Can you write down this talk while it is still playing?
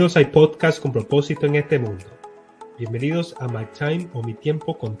Bienvenidos a podcast con propósito en este mundo. Bienvenidos a My Time o Mi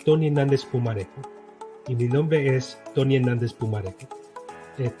Tiempo con Tony Hernández Pumarejo. Y mi nombre es Tony Hernández Pumarejo.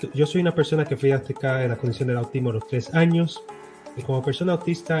 Yo soy una persona que fue diagnosticada en la condición del autismo a los 3 años. Y como persona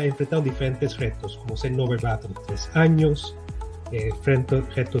autista he enfrentado diferentes retos, como ser no verbal a los 3 años,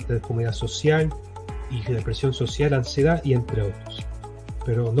 retos de comunidad social y depresión social, ansiedad y entre otros.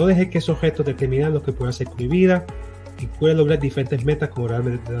 Pero no dejé que esos retos determinaran lo que puedo hacer con mi vida y pude lograr diferentes metas como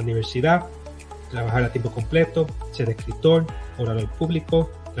graduarme de la universidad, trabajar a tiempo completo, ser escritor, orador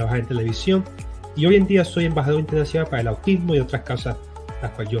público, trabajar en televisión y hoy en día soy embajador internacional para el autismo y otras causas las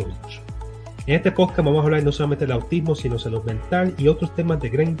cuales yo lucho. En este podcast vamos a hablar no solamente del autismo, sino de salud mental y otros temas de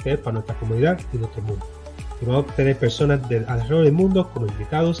gran interés para nuestra comunidad y nuestro mundo. Y vamos a tener personas alrededor del mundo como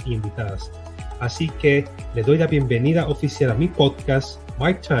invitados y invitadas. Así que les doy la bienvenida oficial a mi podcast,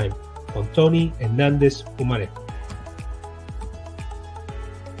 My Time, con Tony Hernández Pumarejo.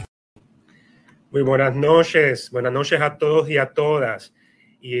 Muy buenas noches a todos y a todas.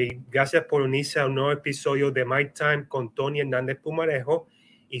 Y gracias por unirse a un nuevo episodio de My Time con Tony Hernández Pumarejo.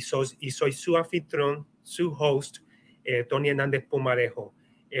 Y soy su anfitrión, su host, Tony Hernández Pumarejo.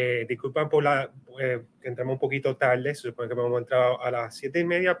 Disculpen por que entramos un poquito tarde, se supone que hemos entrado a las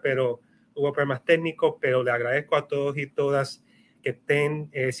 7:30, pero hubo problemas técnicos, pero le agradezco a todos y todas que estén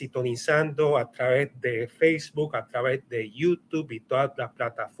sintonizando a través de Facebook, a través de YouTube y todas las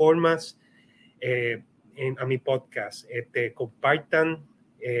plataformas a mi podcast. Compartan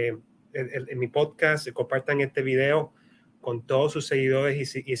en mi podcast, compartan este video con todos sus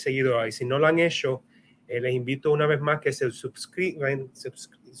seguidores y seguidoras. Y si no lo han hecho, les invito una vez más que se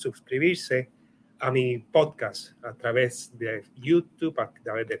suscribirse a mi podcast a través de YouTube, a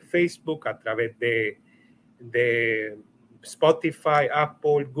través de Facebook, a través de Spotify,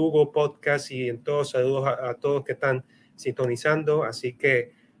 Apple, Google Podcast y en todos. Saludos a todos que están sintonizando. Así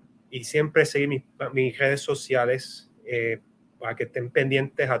que y siempre seguir mis redes sociales para que estén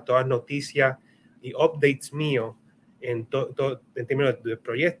pendientes a todas noticias y updates míos en términos de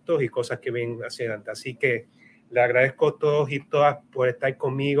proyectos y cosas que ven hacia adelante. Así que le agradezco a todos y todas por estar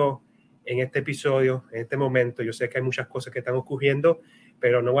conmigo en este episodio, en este momento. Yo sé que hay muchas cosas que están ocurriendo,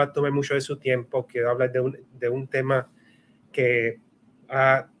 pero no voy a tomar mucho de su tiempo. Quiero hablar de un tema que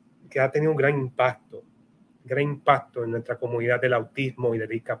ha tenido un gran impacto en nuestra comunidad del autismo y de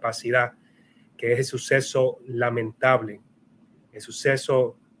discapacidad, que es el suceso lamentable, el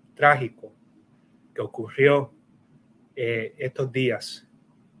suceso trágico que ocurrió estos días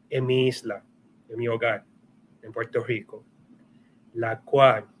en mi isla, en mi hogar, en Puerto Rico, la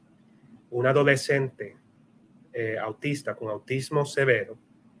cual una adolescente autista con autismo severo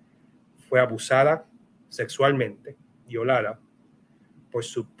fue abusada sexualmente, violada por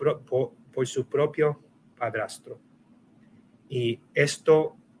su propio padrastro. Y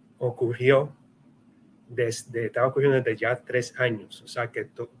esto estaba ocurriendo desde ya 3 años. O sea,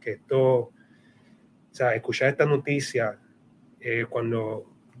 escuchar esta noticia cuando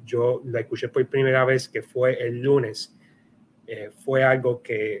yo la escuché por primera vez, que fue el lunes, fue algo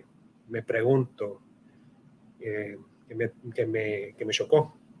que me pregunto, que me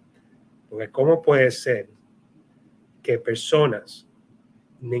chocó. Porque ¿cómo puede ser que personas,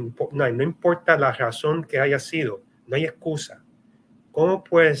 no importa la razón que haya sido, no hay excusa? ¿Cómo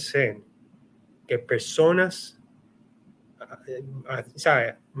puede ser que personas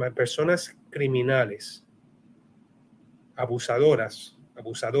criminales, abusadores,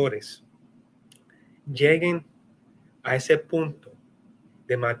 lleguen a ese punto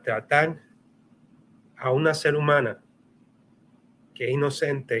de maltratar a una ser humana que es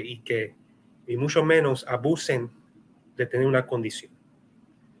inocente y mucho menos abusen de tener una condición?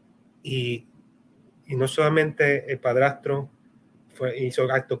 Y no solamente el padrastro hizo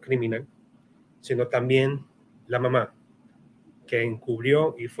actos criminales, sino también la mamá, que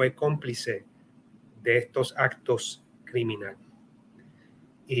encubrió y fue cómplice de estos actos criminales.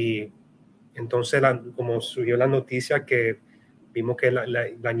 Y entonces, como surgió la noticia que vimos que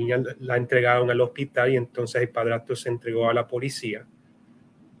la niña la entregaron al hospital, y entonces el padrastro se entregó a la policía.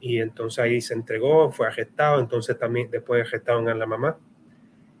 Y entonces ahí se entregó, fue arrestado, entonces también después arrestaron a la mamá.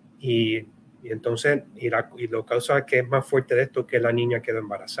 Y entonces, lo causa que es más fuerte de esto, que la niña quedó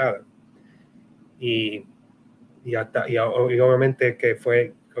embarazada. Y obviamente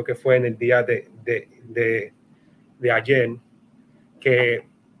creo que fue en el día de ayer que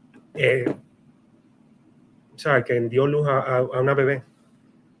que dio luz a una bebé,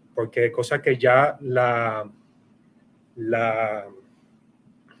 porque cosa que ya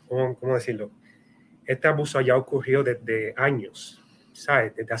 ¿cómo decirlo? Este abuso ya ocurrió desde años,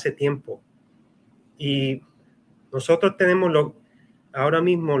 ¿sabes? Desde hace tiempo. Y nosotros tenemos ahora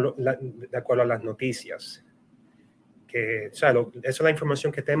mismo, de acuerdo a las noticias, que, o sea, esa es la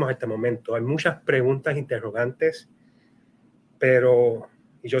información que tenemos en este momento. Hay muchas preguntas, interrogantes, pero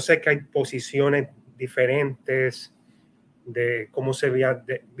yo sé que hay posiciones diferentes de cómo se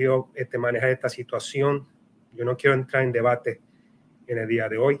vio manejar esta situación. Yo no quiero entrar en debate en el día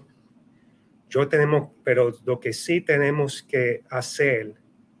de hoy. Pero lo que sí tenemos que hacer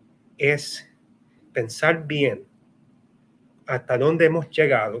es pensar bien hasta dónde hemos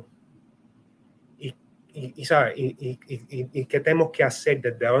llegado y qué tenemos que hacer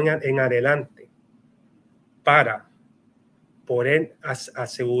desde ahora en adelante para poder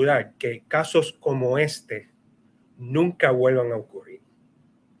asegurar que casos como este nunca vuelvan a ocurrir.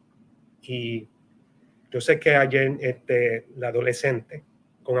 Y yo sé que ayer la adolescente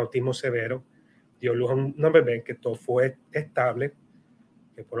con autismo severo dio luz a una bebé, que todo fue estable,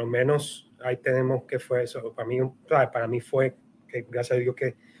 que por lo menos ahí tenemos que fue eso. Para mí fue que gracias a Dios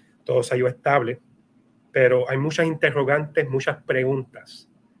que todo salió estable, pero hay muchas interrogantes, muchas preguntas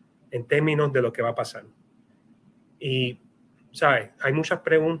en términos de lo que va a pasar. Y, ¿sabes? Hay muchas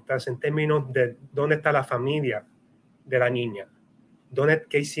preguntas en términos de dónde está la familia de la niña,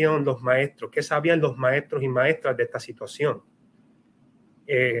 qué hicieron los maestros, qué sabían los maestros y maestras de esta situación.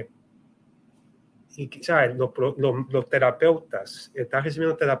 Y, ¿sabes? Los terapeutas, están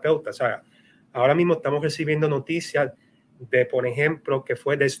recibiendo terapeutas, ¿sabes? Ahora mismo estamos recibiendo noticias de, por ejemplo, que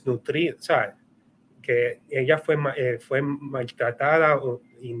fue desnutrida, ¿sabes? Que ella fue maltratada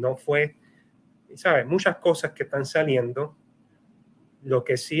y no fue, ¿sabes? Muchas cosas que están saliendo. Lo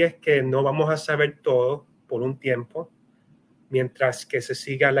que sí es que no vamos a saber todo por un tiempo, mientras que se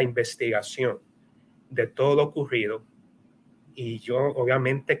siga la investigación de todo lo ocurrido. Y yo,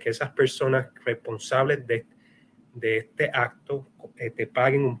 obviamente, que esas personas responsables de este acto te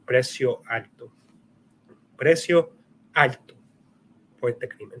paguen un precio alto por este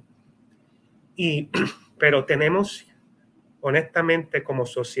crimen. Pero tenemos, honestamente, como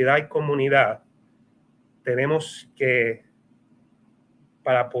sociedad y comunidad, tenemos que,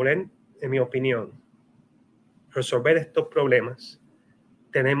 para poder, en mi opinión, resolver estos problemas,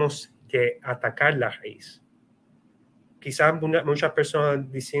 tenemos que atacar la raíz. Quizás muchas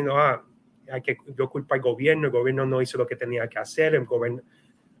personas diciendo, hay que yo culpa al gobierno, el gobierno no hizo lo que tenía que hacer, el gobierno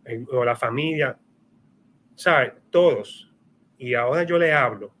o la familia, ¿sabes? Todos. Y ahora yo le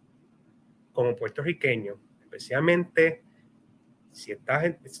hablo como puertorriqueño, especialmente si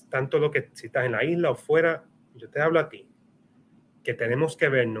estás si estás en la isla o fuera, yo te hablo a ti, que tenemos que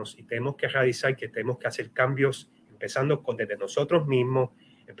vernos y tenemos que realizar, que tenemos que hacer cambios, empezando desde nosotros mismos,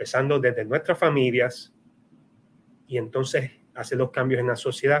 empezando desde nuestras familias, y entonces hacer los cambios en la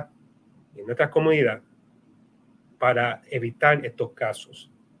sociedad y en nuestra comunidad para evitar estos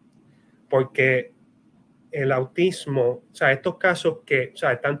casos. Porque el autismo, o sea, estos casos que, o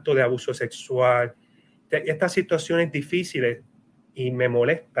sea, tanto de abuso sexual, estas situaciones difíciles, y me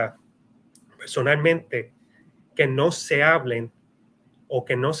molesta personalmente que no se hablen o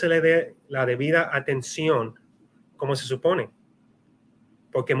que no se le dé la debida atención como se supone.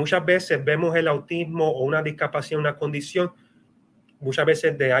 Porque muchas veces vemos el autismo o una discapacidad, una condición, muchas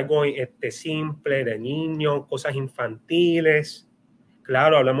veces de algo simple, de niños, cosas infantiles.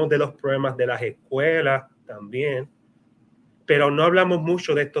 Claro, hablamos de los problemas de las escuelas también, pero no hablamos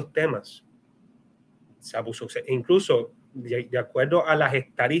mucho de estos temas. Incluso de acuerdo a las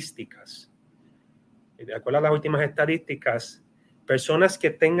estadísticas, de acuerdo a las últimas estadísticas, personas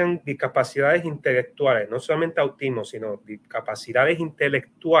que tengan discapacidades intelectuales, no solamente autismo, sino discapacidades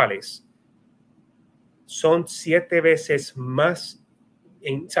intelectuales, son 7 veces más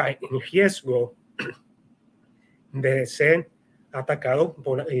en riesgo de ser atacados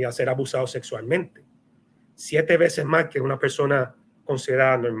y a ser abusados sexualmente. 7 veces más que una persona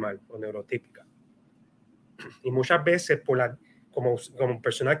considerada normal o neurotípica. Y muchas veces, como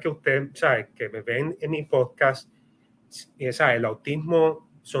personas que usted sabe, que me ven en mi podcast, sabe, el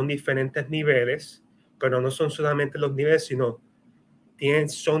autismo son diferentes niveles, pero no son solamente los niveles, sino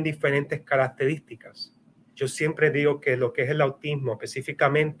son diferentes características. Yo siempre digo que lo que es el autismo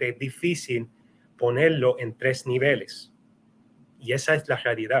específicamente es difícil ponerlo en 3 niveles. Y esa es la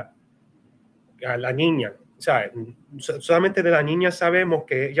realidad. A la niña, ¿sabe? Solamente de la niña sabemos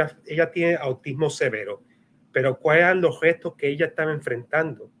que ella tiene autismo severo, pero ¿cuáles eran los retos que ella estaba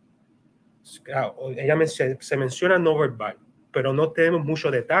enfrentando? Se menciona no verbal, pero no tenemos muchos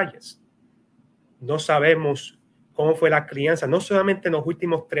detalles. No sabemos cómo fue la crianza, no solamente en los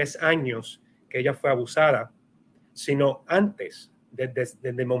últimos 3 años que ella fue abusada, sino antes, desde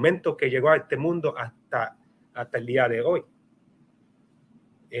el momento que llegó a este mundo hasta el día de hoy.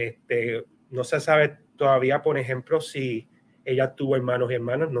 No se sabe todavía, por ejemplo, si ella tuvo hermanos y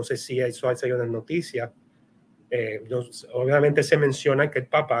hermanas. No sé si eso ha sido una noticia. Obviamente se menciona que el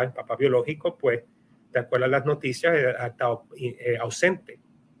papá biológico, pues, de acuerdo a las noticias, ha estado ausente.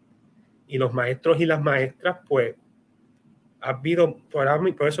 Y los maestros y las maestras, pues, ha habido,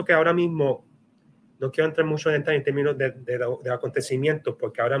 por eso que ahora mismo, no quiero entrar mucho en términos de acontecimientos,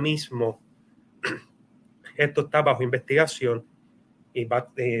 porque ahora mismo esto está bajo investigación y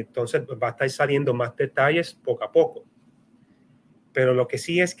entonces va a estar saliendo más detalles poco a poco. Pero lo que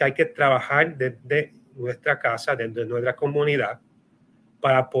sí es que hay que trabajar desde nuestra casa, desde nuestra comunidad,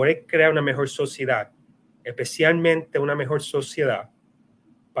 para poder crear una mejor sociedad, especialmente una mejor sociedad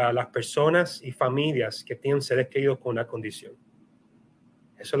para las personas y familias que tienen seres queridos con una condición.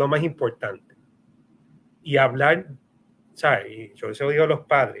 Eso es lo más importante. Y hablar, ¿sabes? Y yo se lo digo a los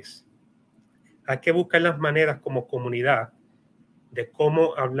padres, hay que buscar las maneras como comunidad de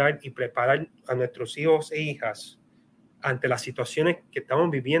cómo hablar y preparar a nuestros hijos e hijas ante las situaciones que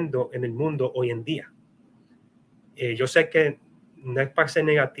estamos viviendo en el mundo hoy en día. Yo sé que no es para ser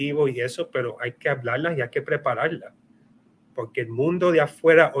negativo y eso, pero hay que hablarlas y hay que prepararlas, porque el mundo de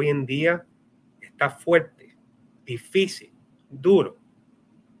afuera hoy en día está fuerte, difícil, duro.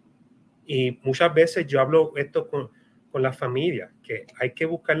 Y muchas veces yo hablo esto con la familia, que hay que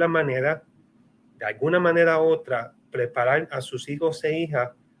buscar la manera, de alguna manera u otra, preparar a sus hijos e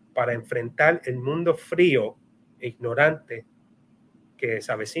hijas para enfrentar el mundo frío e ignorante que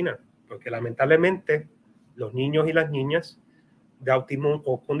se avecina, porque lamentablemente los niños y las niñas de autismo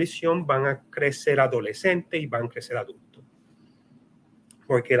o condición van a crecer adolescentes y van a crecer adultos,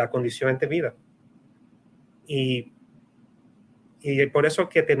 porque la condición es de vida. Y por eso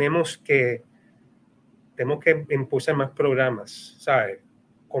que tenemos que impulsar más programas, ¿sabes?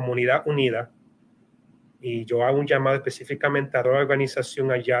 Comunidad unida. Y yo hago un llamado específicamente a la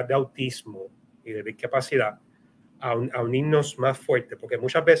organización allá de autismo y de discapacidad a unirnos más fuerte, porque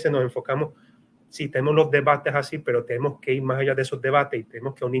muchas veces nos enfocamos, sí, tenemos los debates así, pero tenemos que ir más allá de esos debates y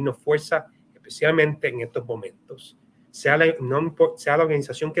tenemos que unirnos fuerza, especialmente en estos momentos. Sea la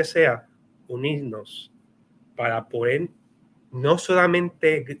organización que sea, unirnos para poder no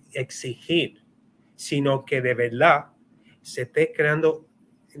solamente exigir, sino que de verdad se esté creando,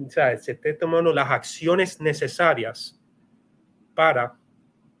 ¿sabes? Se esté tomando las acciones necesarias para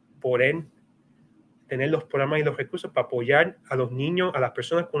poder tener los programas y los recursos para apoyar a los niños, a las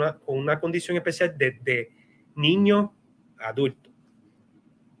personas con una condición especial desde niño a adulto.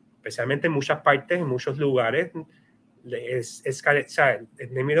 Especialmente en muchas partes, en muchos lugares, en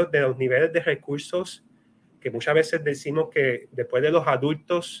términos de los niveles de recursos, que muchas veces decimos que después de los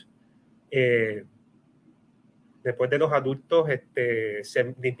adultos, se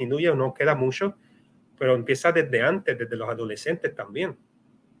disminuye o no queda mucho, pero empieza desde antes, desde los adolescentes también.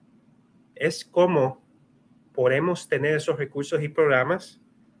 Es como podemos tener esos recursos y programas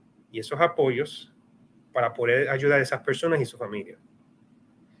y esos apoyos para poder ayudar a esas personas y su familia.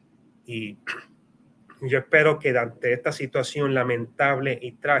 Y yo espero que ante esta situación lamentable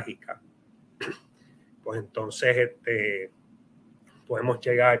y trágica, pues entonces podemos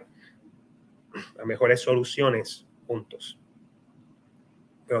llegar a mejores soluciones juntos.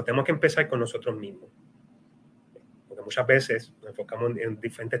 Pero tenemos que empezar con nosotros mismos. Porque muchas veces nos enfocamos en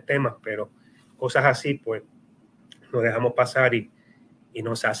diferentes temas, pero cosas así, pues, nos dejamos pasar y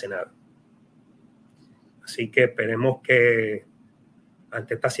no se hace nada. Así que esperemos que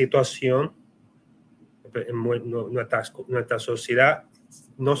ante esta situación, nuestra sociedad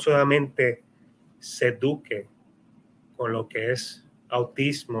no solamente se eduque con lo que es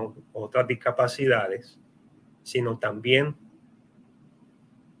autismo u otras discapacidades, sino también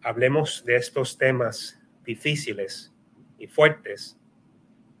hablemos de estos temas difíciles y fuertes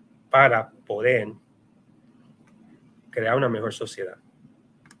para poder crear una mejor sociedad.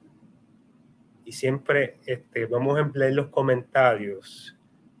 Y siempre vamos a leer los comentarios.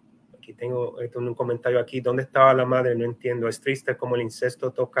 Aquí tengo un comentario aquí. ¿Dónde estaba la madre? No entiendo. Es triste como el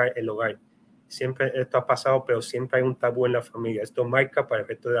incesto toca el hogar. Siempre esto ha pasado, pero siempre hay un tabú en la familia. Esto marca para el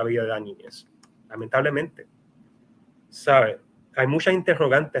resto de la vida de las niñas. Lamentablemente. ¿Sabe? Hay muchas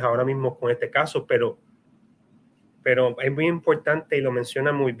interrogantes ahora mismo con este caso, pero es muy importante y lo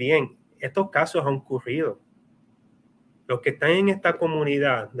menciona muy bien. Estos casos han ocurrido. Los que están en esta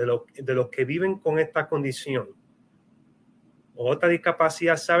comunidad, de los que viven con esta condición o otra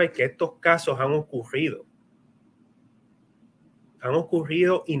discapacidad, saben que estos casos han ocurrido. Han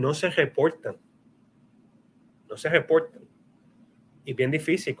ocurrido y no se reportan. No se reportan. Y bien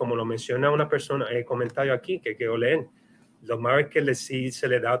difícil, como lo menciona una persona en el comentario aquí que quiero leer. Lo malo es que si se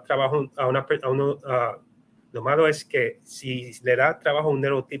le da trabajo lo malo es que si le da trabajo a un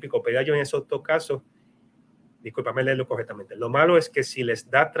neurotípico, pero yo en esos dos casos, discúlpame leerlo correctamente. Lo malo es que si les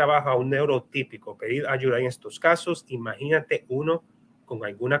da trabajo a un neurotípico pedir ayuda en estos casos, imagínate uno con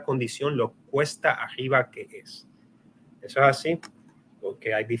alguna condición, lo cuesta arriba que es. Eso es así,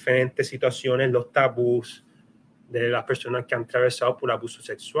 porque hay diferentes situaciones, los tabús de las personas que han atravesado por abuso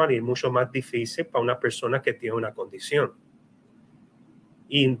sexual, y es mucho más difícil para una persona que tiene una condición,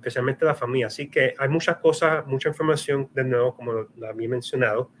 y especialmente la familia. Así que hay muchas cosas, mucha información, de nuevo, como lo había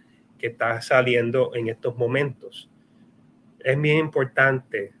mencionado, que está saliendo en estos momentos. Es bien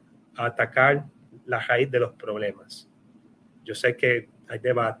importante atacar la raíz de los problemas. Yo sé que hay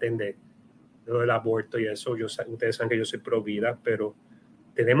debate de lo del aborto y eso, ustedes saben que yo soy pro vida, pero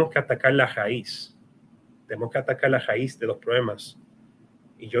tenemos que atacar la raíz. Tenemos que atacar la raíz de los problemas.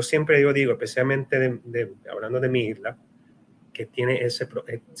 Y yo siempre digo, especialmente hablando de mi isla, que tiene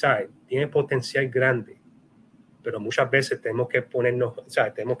 ¿sabe? Tiene potencial grande, pero muchas veces tenemos que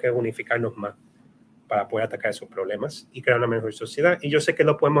tenemos que unificarnos más para poder atacar esos problemas y crear una mejor sociedad. Y yo sé que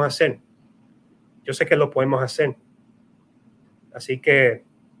lo podemos hacer. Yo sé que lo podemos hacer. Así que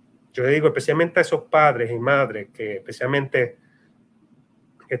yo le digo especialmente a esos padres y madres que especialmente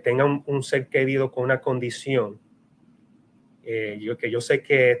que tengan un ser querido con una condición. Yo sé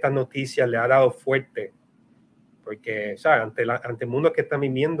que esta noticia le ha dado fuerte, porque ¿sabes? Ante el mundo que están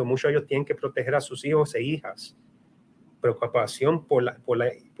viviendo, muchos de ellos tienen que proteger a sus hijos e hijas. Preocupación por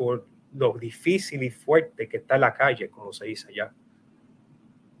lo difícil y fuerte que está la calle, como se dice allá.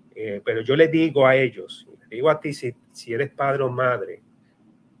 Pero yo les digo a ellos, les digo a ti, si eres padre o madre,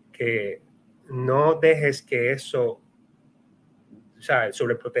 que no dejes que eso,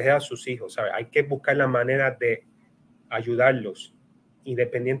 sobreproteger a sus hijos, ¿sabes? Hay que buscar la manera de ayudarlos,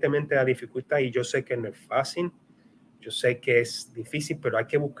 independientemente de la dificultad. Y yo sé que no es fácil, yo sé que es difícil, pero hay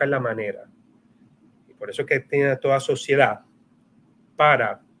que buscar la manera. Y por eso es que tiene toda sociedad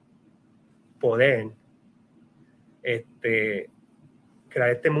para poder crear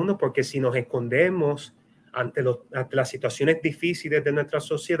este mundo, porque si nos escondemos ante las situaciones difíciles de nuestra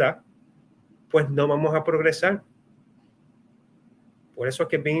sociedad, pues no vamos a progresar. Por eso es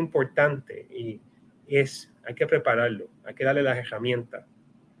que es bien importante y hay que prepararlo, hay que darle las herramientas,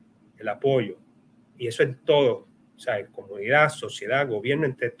 el apoyo, y eso es todo, o sea, comunidad, sociedad, gobierno,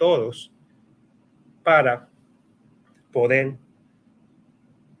 entre todos, para poder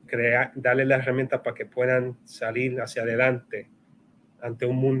darle las herramientas para que puedan salir hacia adelante ante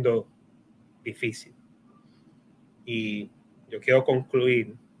un mundo difícil. Y yo quiero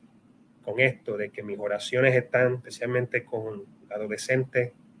concluir con esto, de que mis oraciones están especialmente con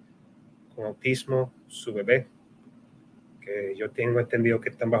adolescentes con autismo, su bebé, que yo tengo entendido que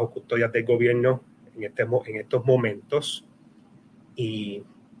están bajo custodia del gobierno en estos momentos, y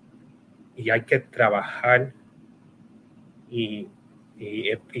hay que trabajar y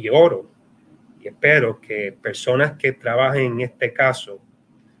oro y espero que personas que trabajen en este caso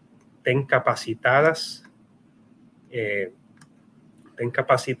estén capacitadas,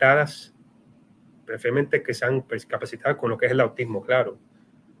 preferiblemente que sean capacitadas con lo que es el autismo, claro,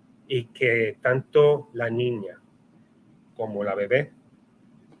 y que tanto la niña como la bebé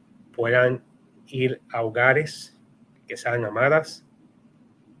puedan ir a hogares que sean amadas,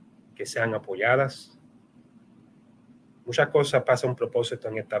 que sean apoyadas. Muchas cosas pasan a un propósito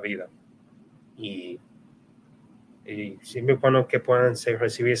en esta vida, y siempre cuando que puedan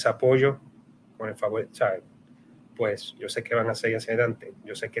recibir ese apoyo con el favor, ¿sabes? Pues yo sé que van a seguir hacia adelante.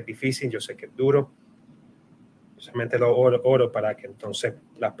 Yo sé que es difícil, yo sé que es duro. Solamente lo oro para que entonces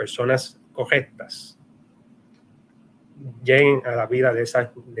las personas correctas lleguen a la vida de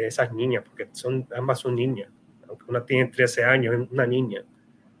esas niñas, porque ambas son niñas. Aunque una tiene 13 años, es una niña,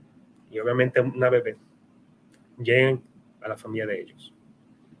 y obviamente una bebé, lleguen a la familia de ellos.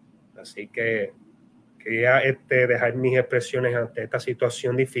 Así que quería dejar mis expresiones ante esta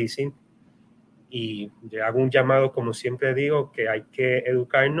situación difícil, y yo hago un llamado, como siempre digo, que hay que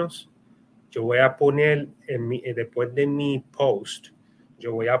educarnos. Yo voy a poner después de mi post,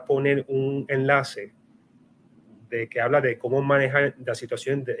 yo voy a poner un enlace que habla de cómo manejar la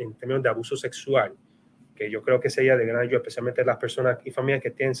situación en términos de abuso sexual, que yo creo que sería de gran ayuda, especialmente las personas y familias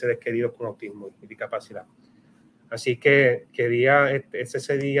que tienen seres queridos con autismo y discapacidad. Así que ese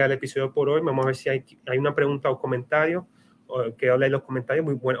sería el episodio por hoy. Vamos a ver si hay una pregunta o comentario. Que habla en los comentarios.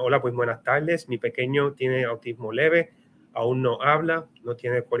 Hola, pues buenas tardes. Mi pequeño tiene autismo leve, aún no habla, no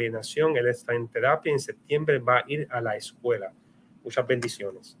tiene coordinación. Él está en terapia. En septiembre va a ir a la escuela. Muchas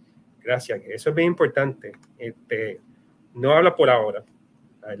bendiciones. Gracias. Eso es bien importante. No habla por ahora.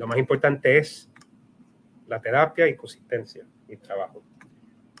 Lo más importante es la terapia y consistencia y trabajo.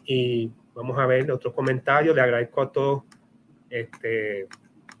 Y vamos a ver otros comentarios. Le agradezco a todos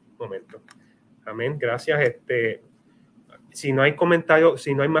momento. Amén. Gracias. Si no hay comentarios,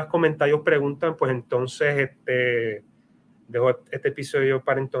 si no hay más comentarios, preguntan, pues entonces dejo este episodio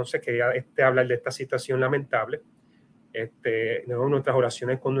para entonces. Quería hablar de esta situación lamentable. Dejo nuestras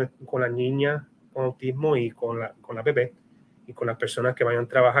oraciones con la niña con autismo y con la bebé y con las personas que vayan a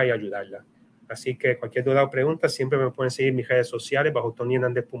trabajar y ayudarla. Así que cualquier duda o pregunta siempre me pueden seguir en mis redes sociales bajo Tony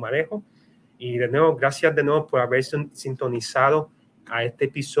Hernández Pumarejo. Y de nuevo, gracias de nuevo por haber sintonizado a este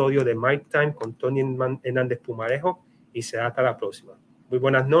episodio de Mic Time con Tony Hernández Pumarejo, y será hasta la próxima. Muy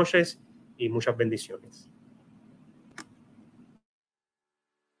buenas noches y muchas bendiciones.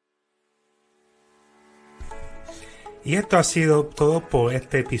 Y esto ha sido todo por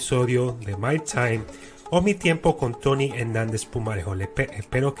este episodio de My Time o Mi Tiempo con Tony Hernández Pumarejo.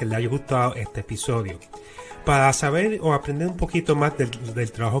 Espero que les haya gustado este episodio. Para saber o aprender un poquito más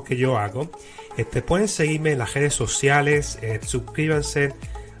del trabajo que yo hago, pueden seguirme en las redes sociales, suscríbanse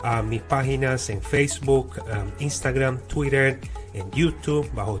a mis páginas en Facebook, Instagram, Twitter, en YouTube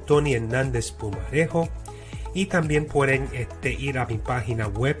bajo Tony Hernández Pumarejo, y también pueden ir a mi página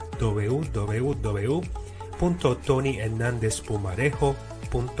web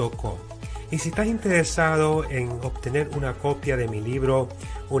www.tonyhernandezpumarejo.com. Y si estás interesado en obtener una copia de mi libro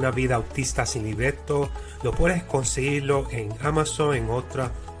Una vida autista sin libreto, lo puedes conseguirlo en Amazon, en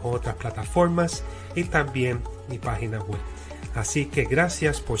otras plataformas, y también mi página web. Así que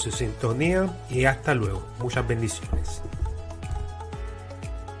gracias por su sintonía y hasta luego. Muchas bendiciones.